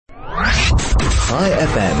High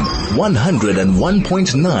FM,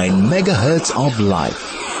 101.9 megahertz of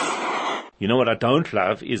life. You know what I don't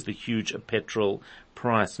love is the huge petrol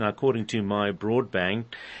price. Now, according to my broadband,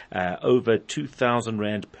 over 2,000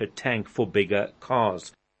 Rand per tank for bigger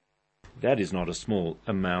cars. That is not a small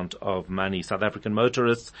amount of money. South African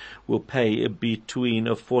motorists will pay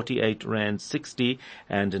between 48 Rand 60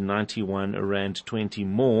 and 91 Rand 20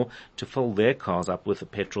 more to fill their cars up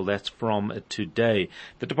with petrol. That's from today.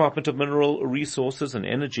 The Department of Mineral Resources and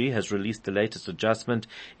Energy has released the latest adjustment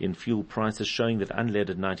in fuel prices, showing that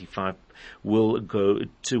unleaded 95 will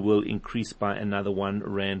increase by another 1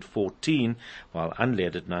 Rand 14, while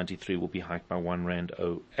unleaded 93 will be hiked by 1 Rand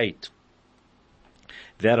 08.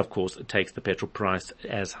 That, of course, takes the petrol price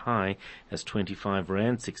as high as 25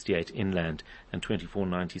 Rand 68 inland and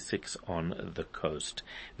 24.96 on the coast.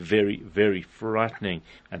 Very, very frightening.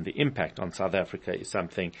 And the impact on South Africa is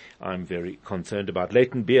something I'm very concerned about.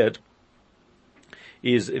 Layton Beard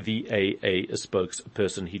is the AA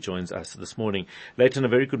spokesperson. He joins us this morning. Layton, a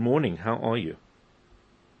very good morning. How are you?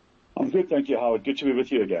 I'm good, thank you, Howard. Good to be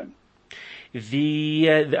with you again.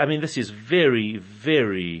 This is very,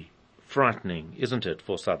 very frightening, isn't it,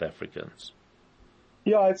 for South Africans?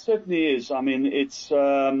 Yeah, it certainly is. I mean, it's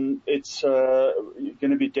going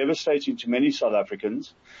to be devastating to many South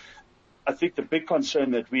Africans. I think the big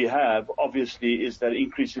concern that we have, obviously, is that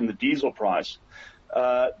increase in the diesel price.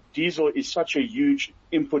 Diesel is such a huge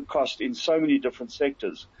input cost in so many different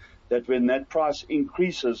sectors that when that price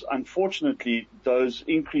increases, unfortunately, those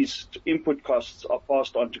increased input costs are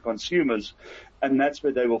passed on to consumers, and that's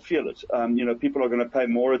where they will feel it. People are going to pay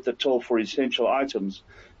more at the till for essential items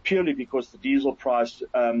purely because the diesel price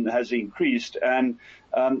has increased, and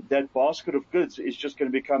that basket of goods is just going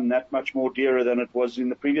to become that much more dearer than it was in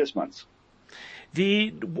the previous months.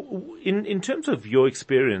 In terms of your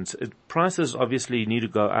experience, prices obviously need to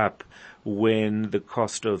go up when the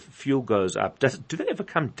cost of fuel goes up. Do they ever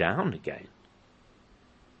come down again?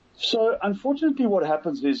 So unfortunately what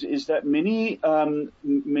happens is that many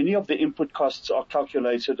of the input costs are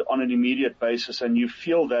calculated on an immediate basis, and you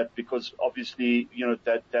feel that because obviously,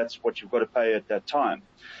 that's what you've got to pay at that time.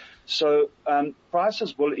 So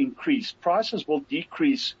prices will increase. Prices will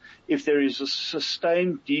decrease if there is a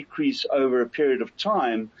sustained decrease over a period of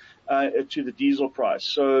time to the diesel price.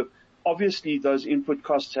 So obviously those input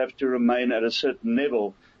costs have to remain at a certain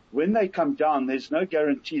level. When they come down, there's no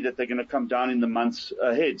guarantee that they're going to come down in the months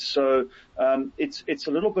ahead. So it's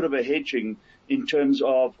a little bit of a hedging in terms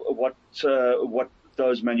of what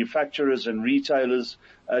those manufacturers and retailers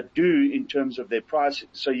do in terms of their price.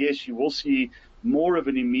 So yes, you will see more of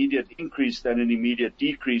an immediate increase than an immediate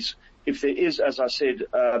decrease. If there is, as I said,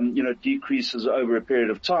 decreases over a period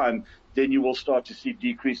of time, then you will start to see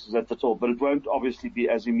decreases at the top, but it won't obviously be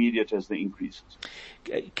as immediate as the increases.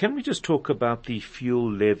 Can we just talk about the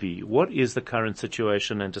fuel levy? What is the current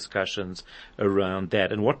situation and discussions around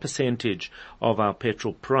that, and what percentage of our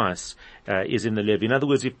petrol price is in the levy? In other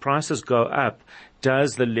words, if prices go up,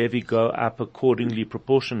 does the levy go up accordingly,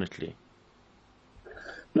 proportionately?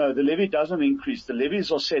 No, the levy doesn't increase. The levies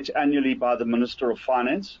are set annually by the Minister of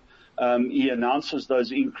Finance. He announces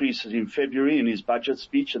those increases in February in his budget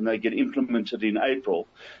speech, and they get implemented in April.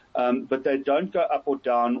 But they don't go up or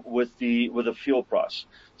down with the fuel price.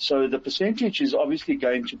 So the percentage is obviously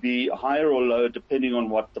going to be higher or lower depending on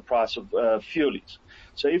what the price of fuel is.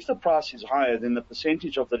 So if the price is higher, then the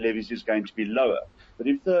percentage of the levies is going to be lower. But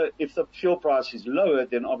if the fuel price is lower,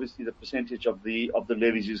 then obviously the percentage of the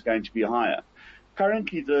levies is going to be higher.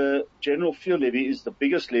 Currently, the general fuel levy is the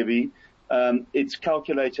biggest levy. It's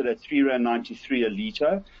calculated at 3.93 Rand a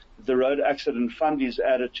litre. The road accident fund is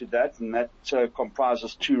added to that, and that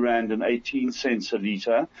comprises 2.18 Rand a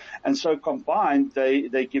litre. And so combined,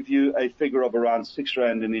 they give you a figure of around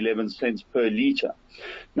 6.11 Rand per litre.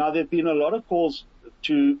 Now, there have been a lot of calls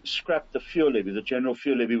to scrap the fuel levy, the general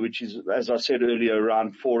fuel levy, which is, as I said earlier,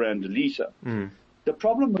 around 4 Rand a litre. The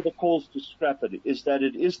problem with the calls to scrap it is that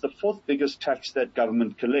it is the fourth biggest tax that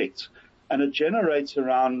government collects, and it generates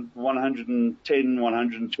around 110,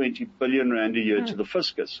 120 billion Rand a year to the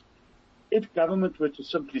fiscus. If government were to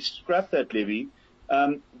simply scrap that levy,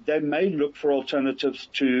 they may look for alternatives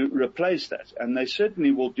to replace that, and they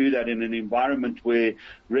certainly will do that in an environment where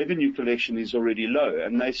revenue collection is already low,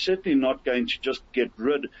 and they're certainly not going to just get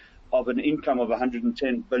rid of an income of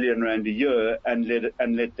 110 billion Rand a year and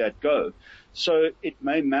let that go. So it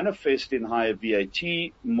may manifest in higher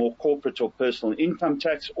VAT, more corporate or personal income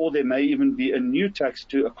tax, or there may even be a new tax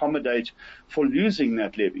to accommodate for losing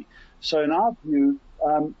that levy. So in our view,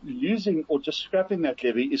 losing or just scrapping that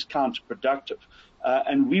levy is counterproductive.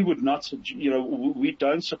 And we would not, we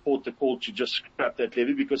don't support the call to just scrap that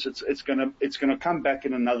levy because it's gonna come back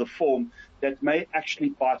in another form that may actually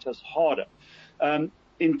bite us harder.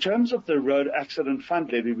 In terms of the road accident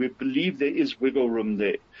fund levy, we believe there is wiggle room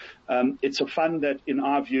there. It's a fund that, in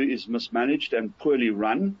our view, is mismanaged and poorly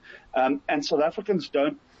run, and South Africans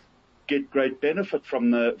don't get great benefit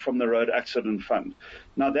from the road accident fund.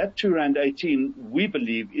 Now that R2.18, we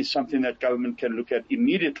believe, is something that government can look at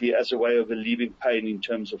immediately as a way of alleviating pain in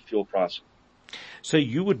terms of fuel pricing. So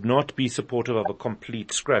you would not be supportive of a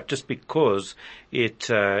complete scrap just because it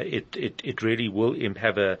really will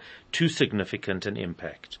have a too significant an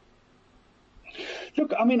impact?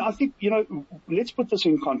 Look, I mean, I think, let's put this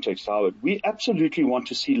in context, Howard. We absolutely want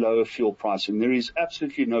to see lower fuel pricing. There is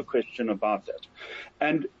absolutely no question about that.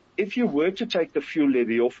 And if you were to take the fuel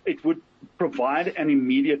levy off, it would provide an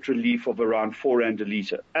immediate relief of around R4 a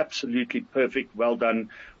litre. Absolutely perfect. Well done.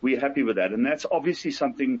 We're happy with that. And that's obviously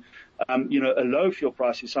something, a low fuel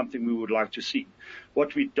price is something we would like to see.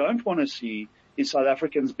 What we don't want to see is South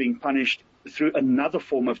Africans being punished through another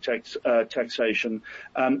form of taxation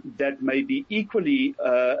that may be equally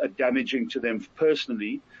damaging to them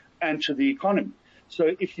personally and to the economy. So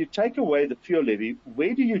if you take away the fuel levy,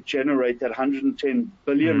 where do you generate that 110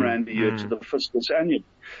 billion rand a year to the fiscus annually?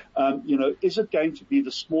 Is it going to be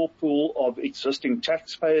the small pool of existing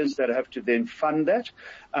taxpayers that have to then fund that?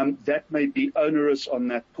 That may be onerous on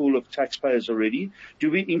that pool of taxpayers already. Do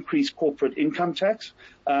we increase corporate income tax?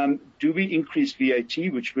 Do we increase VAT,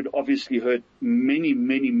 which would obviously hurt many,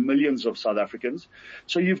 many millions of South Africans?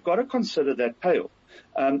 So you've got to consider that payoff.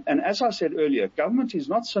 And as I said earlier, government is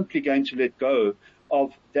not simply going to let go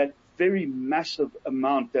of that very massive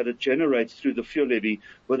amount that it generates through the fuel levy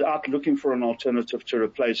without looking for an alternative to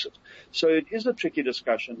replace it. So it is a tricky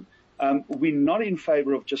discussion. We're not in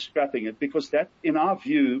favor of just scrapping it because that, in our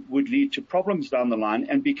view, would lead to problems down the line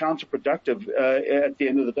and be counterproductive at the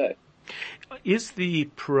end of the day. Is the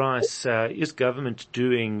price, is government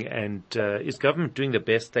doing the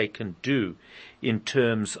best they can do in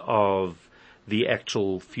terms of the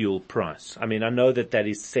actual fuel price? I mean, I know that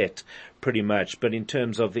is set pretty much, but in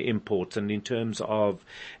terms of the imports and in terms of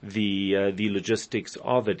the logistics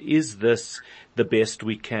of it, is this the best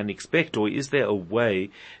we can expect, or is there a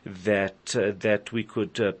way that we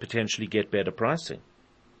could potentially get better pricing?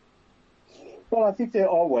 Well, I think there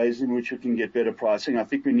are ways in which we can get better pricing. I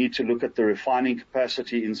think we need to look at the refining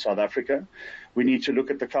capacity in South Africa. We need to look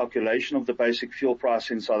at the calculation of the basic fuel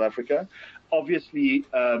price in South Africa. Obviously,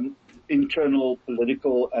 internal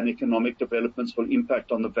political and economic developments will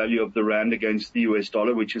impact on the value of the rand against the US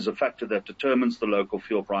dollar, which is a factor that determines the local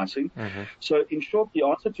fuel pricing. Mm-hmm. So in short, the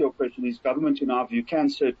answer to your question is government, in our view, can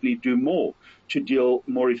certainly do more to deal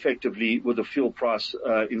more effectively with the fuel price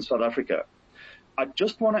in South Africa. I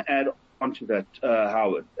just want to add onto that,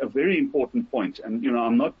 Howard, a very important point. And,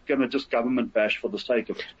 I'm not going to just government bash for the sake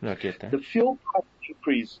of it. I get that. The fuel price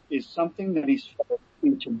increase is something that is felt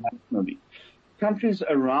internationally. Countries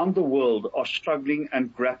around the world are struggling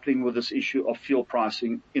and grappling with this issue of fuel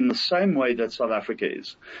pricing in the same way that South Africa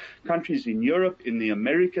is. Countries in Europe, in the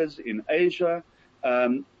Americas, in Asia,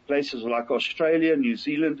 places like Australia, New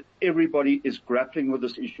Zealand, everybody is grappling with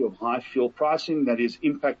this issue of high fuel pricing that is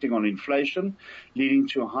impacting on inflation, leading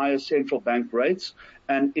to higher central bank rates.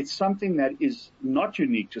 And it's something that is not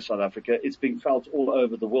unique to South Africa. It's being felt all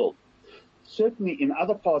over the world. Certainly in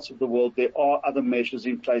other parts of the world, there are other measures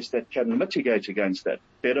in place that can mitigate against that.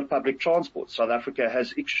 Better public transport. South Africa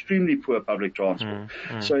has extremely poor public transport.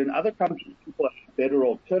 So in other countries, people have better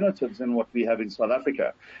alternatives than what we have in South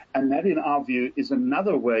Africa. And that, in our view, is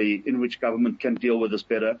another way in which government can deal with this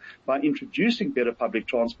better by introducing better public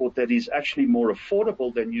transport that is actually more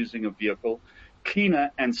affordable than using a vehicle,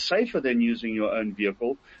 cleaner and safer than using your own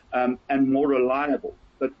vehicle, and more reliable.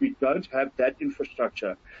 But we don't have that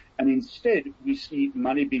infrastructure. And instead, we see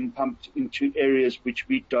money being pumped into areas which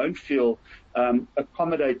we don't feel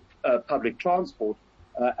accommodate public transport,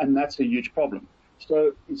 and that's a huge problem.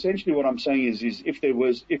 So essentially what I'm saying is if there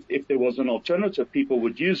was an alternative, people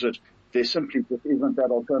would use it. There simply just isn't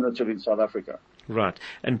that alternative in South Africa. Right.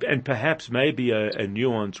 And perhaps maybe a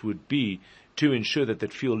nuance would be to ensure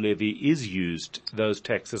that fuel levy is used, those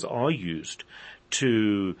taxes are used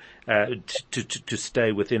to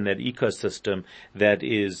stay within that ecosystem that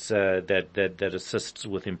is that assists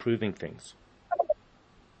with improving things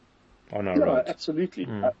on our roads. Absolutely.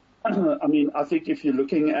 I mean, I think if you're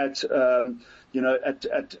looking at, at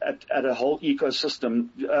a whole ecosystem,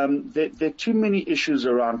 there are too many issues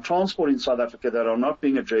around transport in South Africa that are not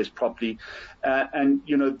being addressed properly.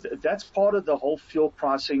 That's part of the whole fuel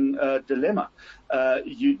pricing, dilemma.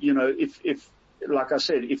 If like I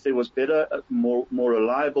said, if there was better, more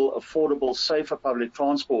reliable, affordable, safer public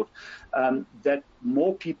transport, that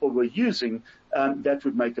more people were using, that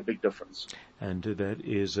would make a big difference. And that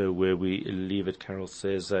is where we leave it. Carol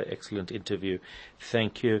says, excellent interview.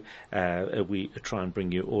 Thank you. We try and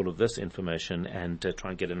bring you all of this information and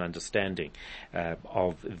try and get an understanding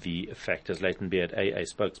of the factors. Layton Beard, AA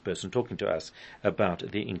spokesperson, talking to us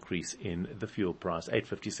about the increase in the fuel price.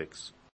 8:56.